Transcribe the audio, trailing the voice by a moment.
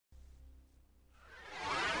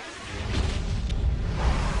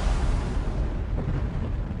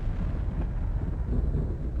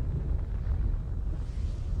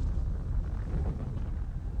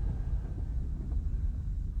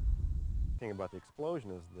thing about the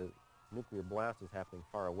explosion is the nuclear blast is happening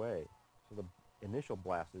far away, so the initial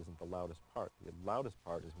blast isn't the loudest part. The loudest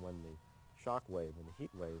part is when the shock wave and the heat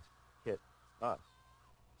waves hit us.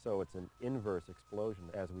 So it's an inverse explosion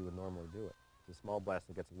as we would normally do it. It's a small blast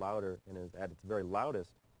that gets louder and is at its very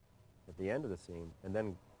loudest at the end of the scene, and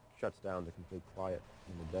then shuts down to complete quiet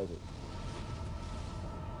in the desert.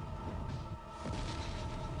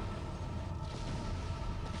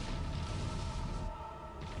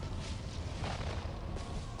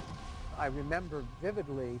 I remember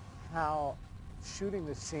vividly how shooting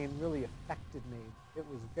the scene really affected me. It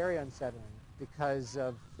was very unsettling because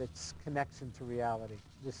of its connection to reality.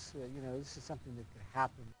 This is something that could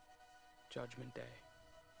happen. Judgment Day.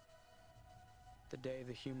 The day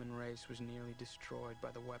the human race was nearly destroyed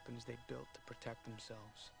by the weapons they built to protect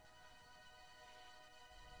themselves.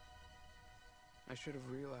 I should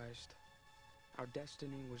have realized our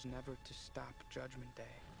destiny was never to stop Judgment Day.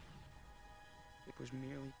 It was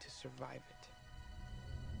merely to survive it.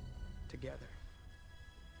 Together.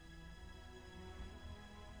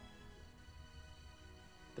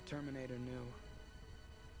 The Terminator knew.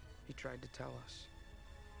 He tried to tell us.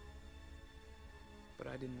 But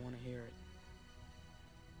I didn't want to hear it.